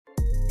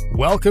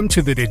Welcome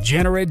to the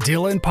Degenerate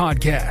Dylan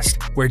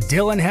Podcast, where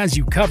Dylan has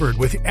you covered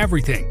with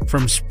everything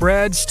from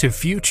spreads to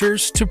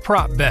futures to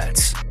prop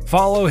bets.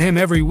 Follow him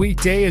every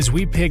weekday as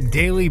we pick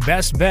daily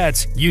best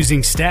bets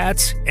using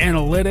stats,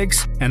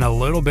 analytics, and a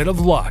little bit of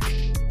luck.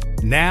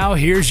 Now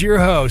here's your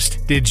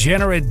host,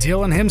 Degenerate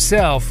Dylan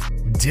himself,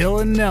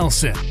 Dylan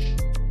Nelson.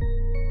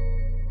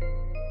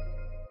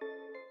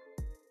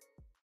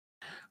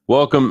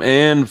 Welcome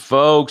in,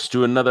 folks,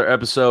 to another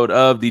episode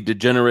of the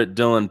Degenerate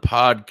Dylan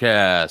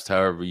Podcast.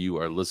 However you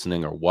are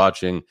listening or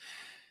watching,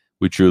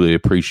 we truly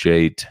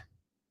appreciate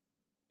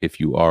if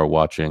you are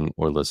watching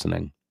or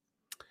listening.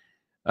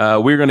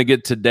 We're going to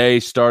get today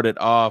started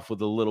off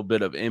with a little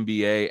bit of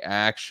NBA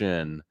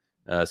action.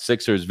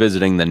 Sixers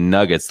visiting the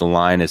Nuggets. The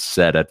line is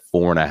set at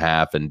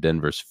 4.5 in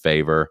Denver's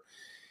favor.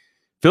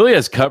 Philly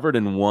has covered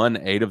and won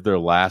 8 of their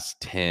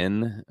last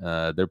 10.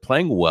 They're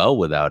playing well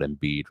without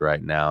Embiid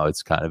right now.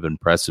 It's kind of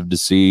impressive to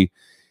see,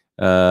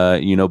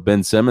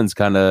 Ben Simmons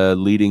kind of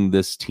leading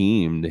this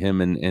team. Him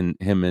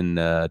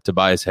and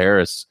Tobias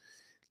Harris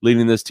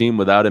leading this team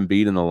without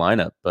Embiid in the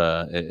lineup.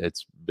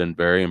 It's been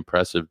very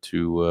impressive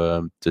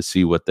to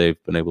see what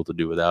they've been able to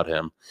do without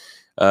him.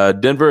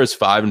 Denver is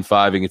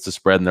 5-5 against the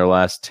spread in their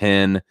last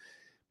 10,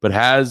 but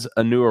has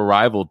a new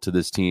arrival to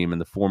this team in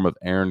the form of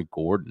Aaron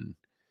Gordon.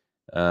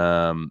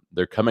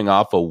 They're coming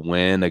off a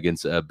win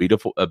against a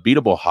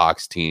beatable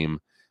Hawks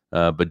team,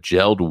 but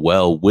gelled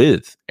well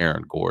with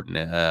Aaron Gordon.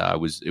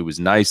 It was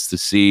nice to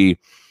see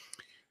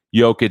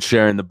Jokic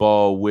sharing the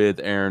ball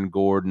with Aaron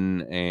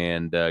Gordon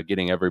and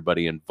getting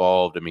everybody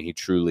involved. I mean, he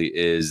truly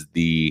is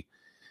the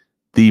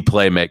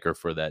playmaker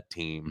for that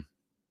team.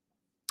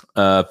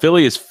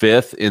 Philly is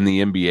 5th in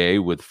the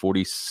NBA with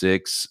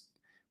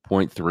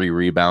 46.3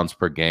 rebounds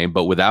per game,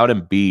 but without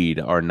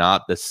Embiid are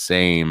not the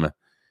same.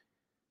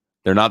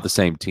 They're not the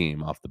same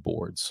team off the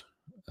boards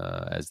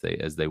as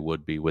they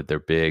would be with their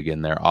big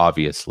and their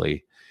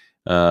obviously.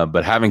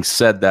 But having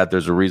said that,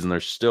 there's a reason they're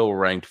still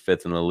ranked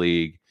 5th in the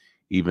league,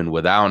 even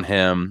without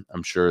him.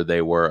 I'm sure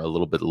they were a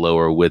little bit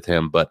lower with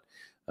him, but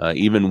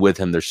even with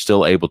him, they're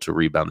still able to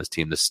rebound this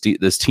team.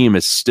 This team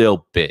is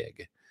still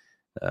big,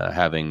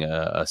 having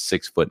a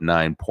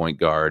 6'9" point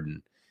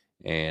guard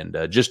and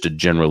just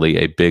generally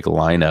a big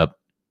lineup.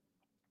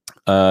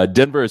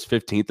 Denver is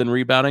 15th in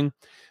rebounding,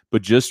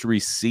 but just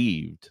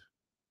received,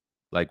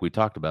 like we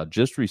talked about,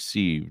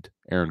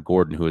 Aaron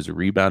Gordon, who is a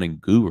rebounding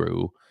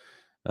guru.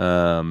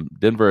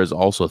 Denver is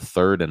also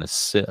 3rd in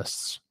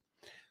assists.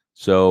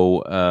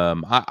 So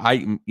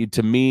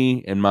to me,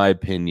 in my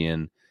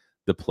opinion,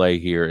 the play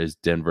here is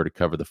Denver to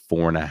cover the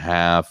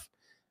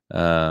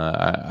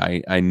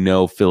 4.5. I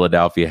know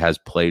Philadelphia has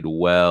played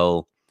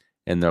well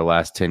in their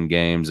last 10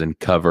 games and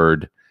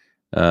covered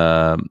 8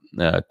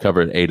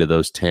 of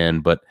those 10,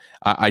 but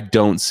I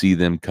don't see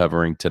them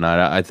covering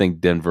tonight. I think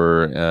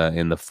Denver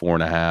in the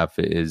 4.5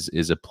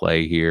 is a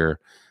play here,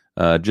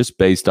 just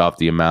based off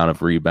the amount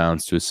of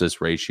rebounds to assist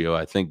ratio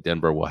I think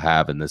Denver will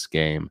have in this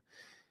game.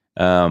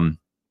 Prop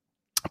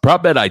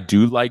bet I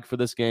do like for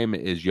this game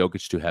is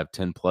Jokic to have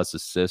 10 plus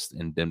assists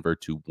and Denver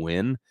to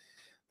win.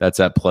 That's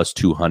at plus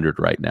 200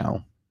 right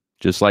now.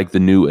 Just like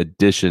the new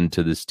addition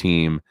to this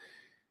team.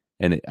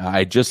 And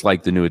I just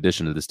like the new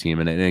addition to this team,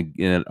 and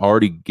it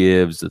already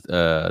gives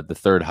the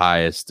 3rd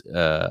highest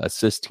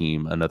assist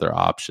team another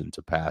option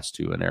to pass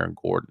to in Aaron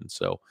Gordon.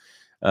 So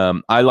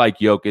I like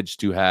Jokic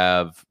to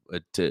have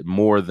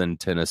more than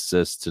 10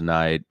 assists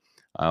tonight.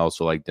 I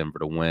also like Denver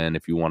to win.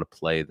 If you want to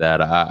play that,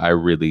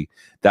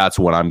 that's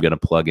what I'm going to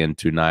plug in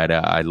tonight.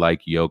 I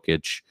like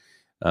Jokic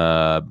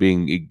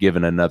being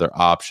given another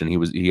option.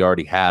 He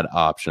already had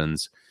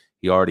options.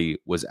 He already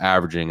was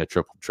averaging a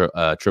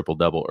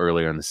triple-double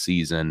earlier in the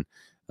season,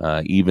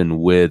 even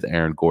with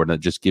Aaron Gordon. It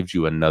just gives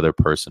you another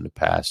person to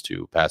pass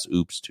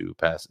oops to,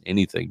 pass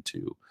anything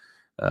to,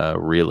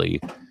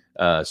 really.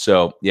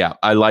 So, yeah,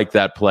 I like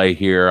that play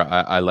here.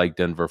 I like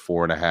Denver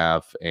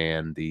 4.5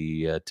 and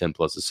the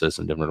 10-plus assists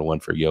and Denver to win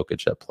for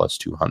Jokic at plus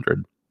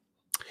 200.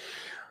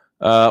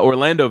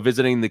 Orlando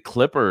visiting the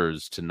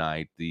Clippers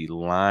tonight. The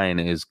line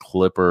is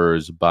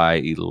Clippers by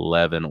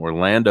 11.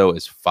 Orlando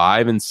is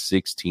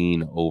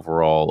 5-16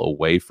 overall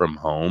away from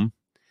home,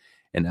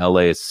 and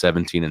LA is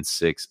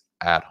 17-6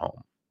 at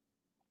home.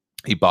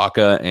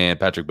 Ibaka and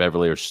Patrick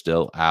Beverley are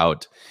still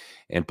out,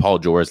 and Paul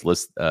George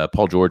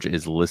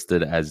is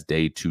listed as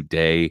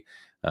day-to-day,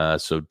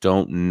 so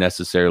don't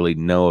necessarily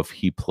know if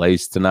he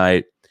plays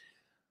tonight.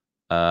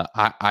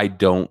 I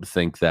don't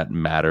think that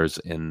matters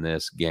in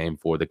this game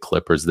for the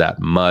Clippers that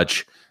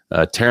much.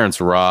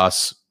 Terrence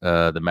Ross,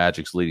 the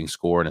Magic's leading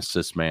scorer and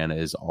assist man,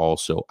 is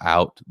also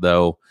out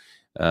though.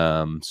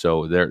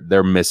 So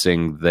they're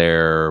missing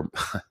their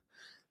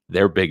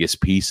biggest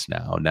piece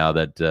now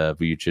that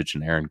Vucevic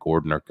and Aaron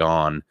Gordon are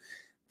gone.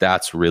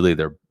 That's really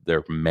their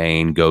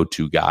main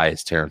go-to guy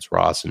is Terrence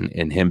Ross,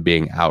 and him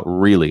being out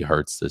really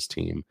hurts this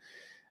team.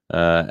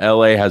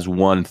 LA has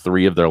won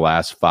 3 of their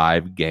last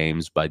 5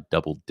 games by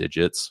double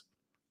digits,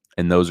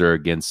 and those are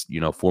against,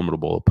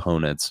 formidable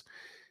opponents.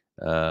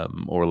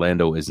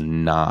 Orlando is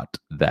not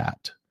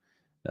that.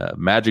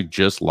 Magic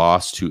just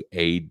lost to an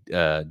AD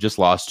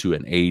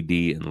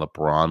and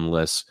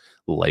LeBron-less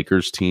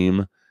Lakers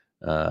team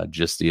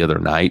just the other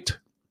night.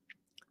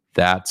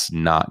 That's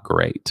not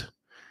great.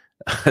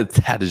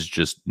 That is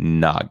just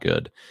not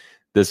good.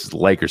 This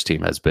Lakers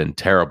team has been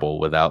terrible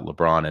without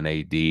LeBron and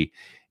AD,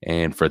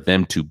 and for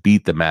them to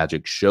beat the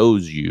Magic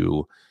shows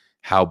you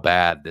how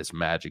bad this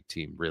Magic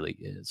team really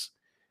is.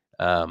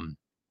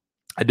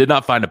 I did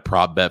not find a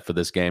prop bet for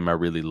this game I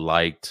really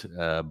liked,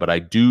 but I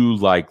do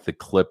like the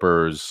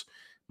Clippers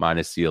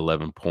minus the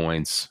 11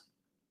 points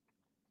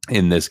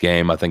in this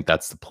game. I think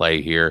that's the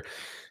play here.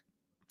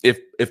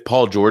 If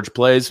Paul George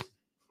plays,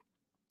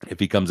 if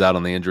he comes out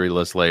on the injury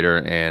list later,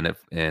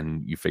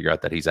 and you figure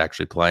out that he's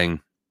actually playing,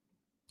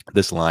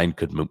 this line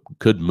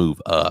could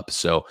move up.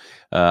 So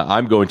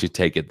I'm going to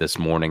take it this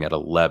morning at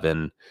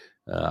 11.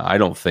 I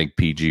don't think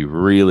PG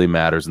really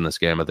matters in this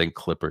game. I think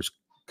Clippers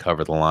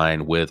cover the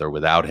line with or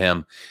without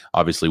him.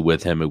 Obviously,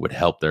 with him, it would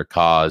help their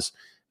cause.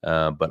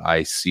 But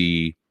I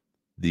see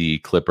the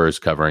Clippers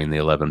covering the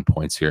 11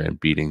 points here and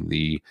beating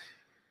the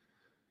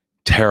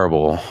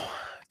terrible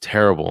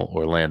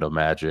Orlando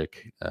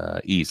Magic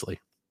easily.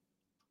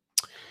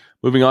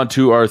 Moving on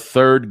to our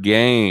third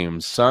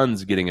game,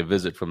 Suns getting a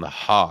visit from the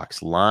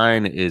Hawks.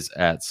 Line is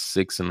at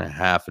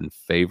 6.5 in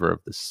favor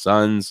of the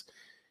Suns.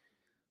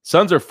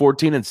 Suns are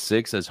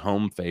 14-6 as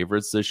home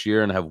favorites this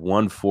year and have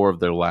won 4 of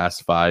their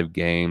last 5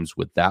 games,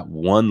 with that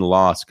one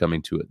loss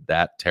coming to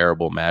that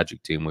terrible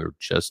Magic team we were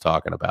just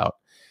talking about.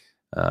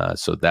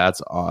 So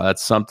that's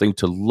something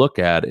to look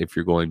at if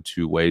you're going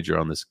to wager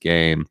on this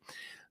game.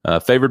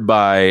 Favored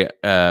by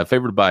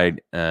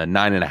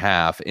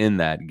 9.5 in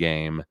that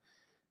game.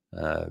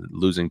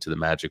 Losing to the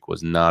Magic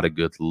was not a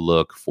good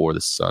look for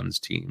the Suns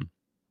team.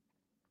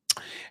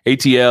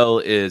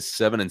 ATL is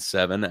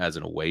 7-7 as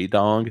an away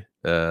dog.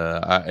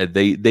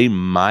 They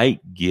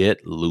might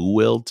get Lou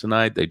Will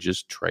tonight. They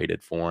just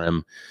traded for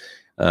him,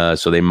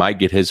 so they might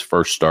get his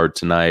first start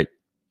tonight.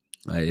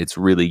 It's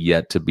really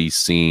yet to be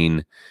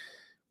seen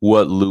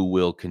what Lou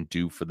Will can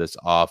do for this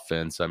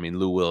offense. I mean,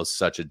 Lou Will is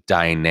such a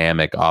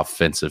dynamic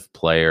offensive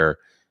player.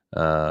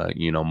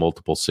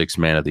 Multiple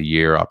 6-man of the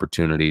year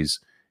opportunities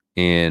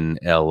in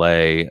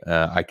LA.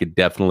 I could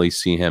definitely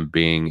see him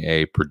being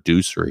a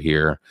producer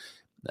here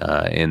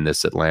in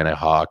this Atlanta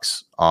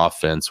Hawks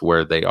offense,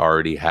 where they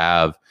already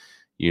have,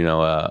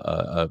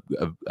 a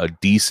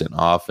decent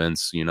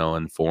offense,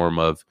 in form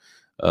of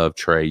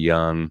Trae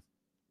Young.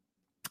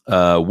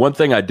 One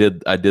thing I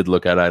did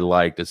look at, I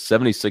liked, is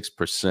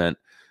 76%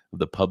 of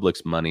the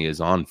public's money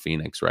is on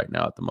Phoenix right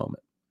now at the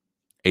moment.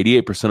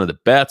 88% of the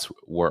bets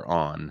were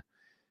on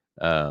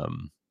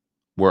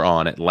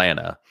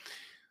Atlanta,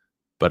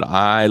 but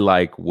I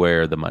like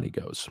where the money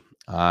goes.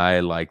 I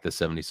like the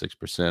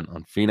 76%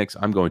 on Phoenix.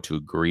 I'm going to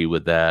agree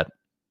with that.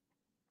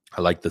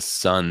 I like the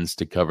Suns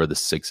to cover the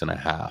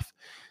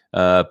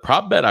 6.5.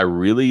 Prop bet I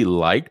really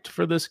liked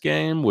for this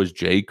game was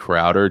Jay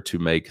Crowder to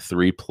make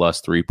 3+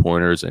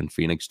 3-pointers and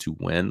Phoenix to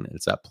win.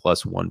 It's at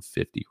plus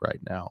 150 right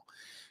now.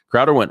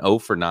 Crowder went 0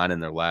 for 9 in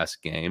their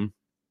last game.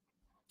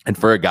 And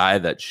for a guy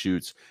that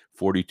shoots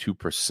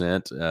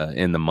 42%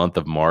 in the month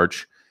of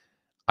March,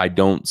 I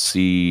don't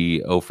see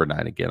 0 for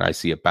 9 again. I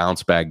see a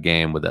bounce back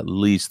game with at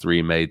least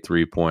 3 made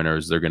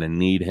 3-pointers. They're going to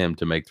need him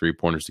to make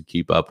 3-pointers to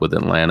keep up with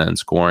Atlanta in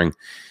scoring.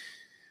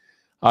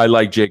 I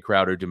like Jay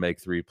Crowder to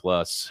make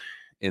 3+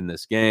 in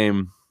this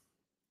game,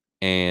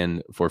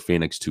 and for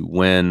Phoenix to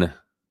win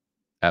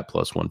at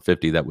plus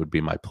 150. That would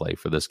be my play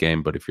for this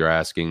game. But if you're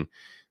asking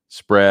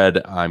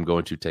spread, I'm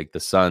going to take the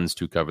Suns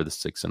to cover the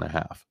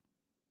 6.5.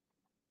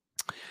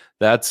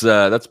 That's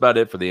about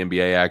it for the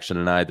NBA action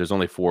tonight. There's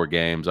only 4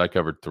 games. I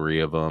covered 3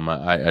 of them.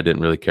 I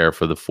didn't really care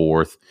for the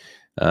 4th.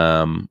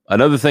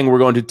 Another thing we're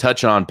going to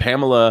touch on,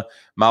 Pamela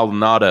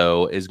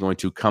Maldonado is going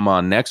to come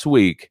on next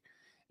week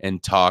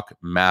and talk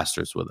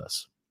Masters with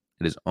us.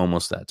 It is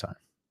almost that time.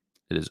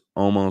 It is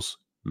almost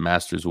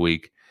Masters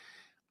week.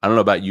 I don't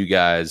know about you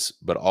guys,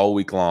 but all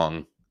week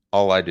long,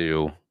 all I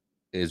do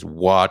is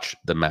watch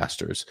the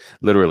Masters.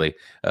 Literally,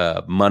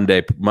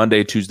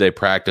 Monday, Tuesday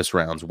practice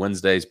rounds,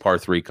 Wednesday's par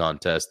 3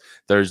 contest,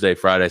 Thursday,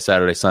 Friday,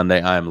 Saturday,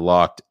 Sunday. I am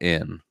locked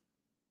in.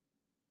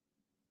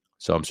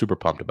 So I'm super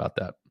pumped about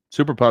that.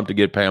 Super pumped to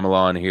get Pamela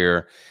on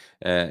here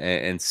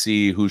and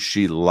see who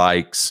she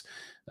likes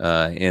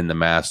in the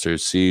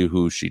Masters, see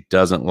who she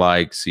doesn't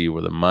like, see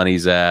where the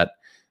money's at.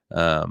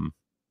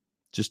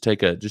 Just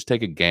take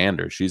a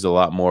gander. She's a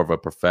lot more of a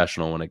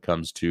professional when it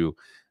comes to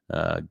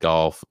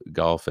golf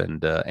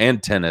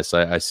and tennis.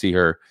 I see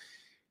her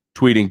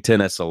tweeting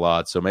tennis a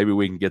lot, so maybe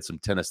we can get some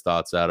tennis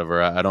thoughts out of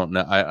her. I don't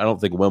know. I don't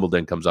think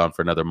Wimbledon comes on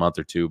for another month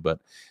or 2, but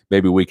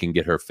maybe we can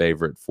get her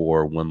favorite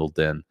for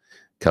Wimbledon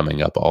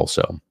coming up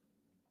also.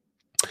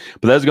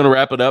 But that's going to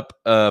wrap it up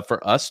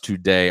for us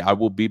today. I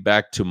will be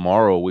back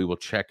tomorrow. We will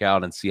check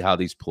out and see how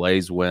these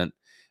plays went.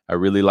 I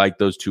really like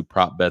those 2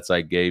 prop bets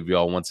I gave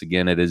y'all. Once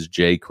again, it is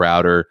Jay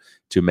Crowder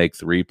to make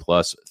 3+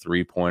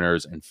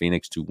 3-pointers and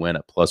Phoenix to win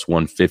at plus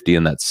 150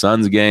 in that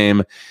Suns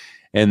game.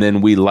 And then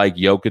we like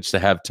Jokic to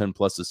have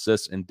 10+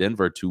 assists and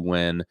Denver to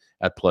win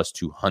at plus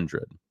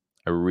 200.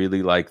 I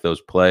really like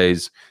those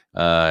plays.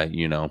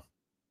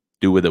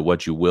 Do with it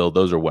what you will.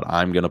 Those are what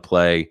I'm going to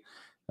play,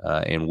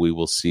 and we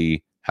will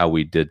see how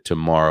we did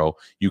tomorrow.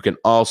 You can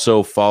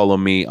also follow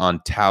me on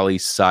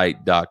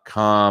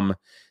TallySite.com,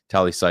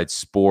 TallySite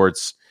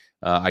Sports.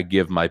 I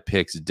give my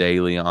picks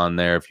daily on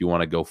there. If you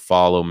want to go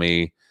follow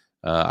me,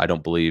 I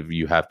don't believe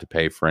you have to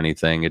pay for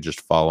anything.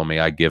 Just follow me.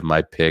 I give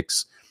my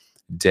picks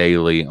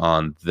daily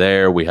on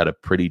there. We had a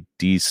pretty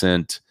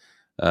decent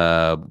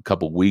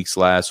couple weeks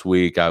last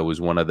week. I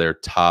was one of their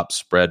top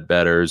spread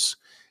bettors.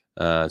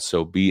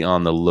 So be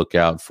on the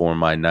lookout for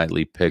my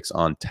nightly picks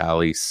on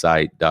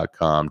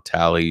TallySite.com,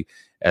 Tally,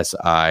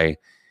 SIGHT.com.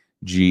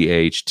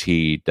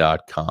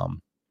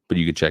 But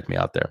you can check me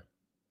out there.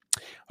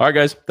 All right,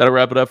 guys, that'll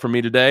wrap it up for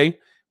me today.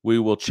 We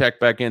will check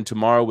back in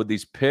tomorrow with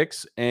these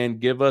picks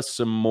and give us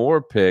some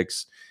more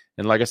picks.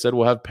 And like I said,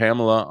 we'll have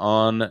Pamela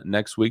on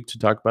next week to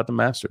talk about the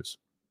Masters.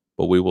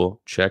 But we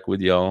will check with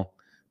y'all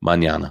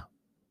mañana.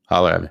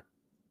 Holler at me.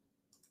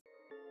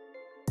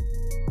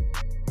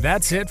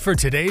 That's it for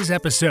today's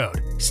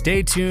episode.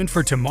 Stay tuned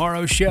for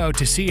tomorrow's show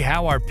to see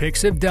how our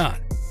picks have done.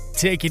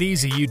 Take it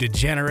easy, you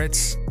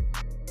degenerates.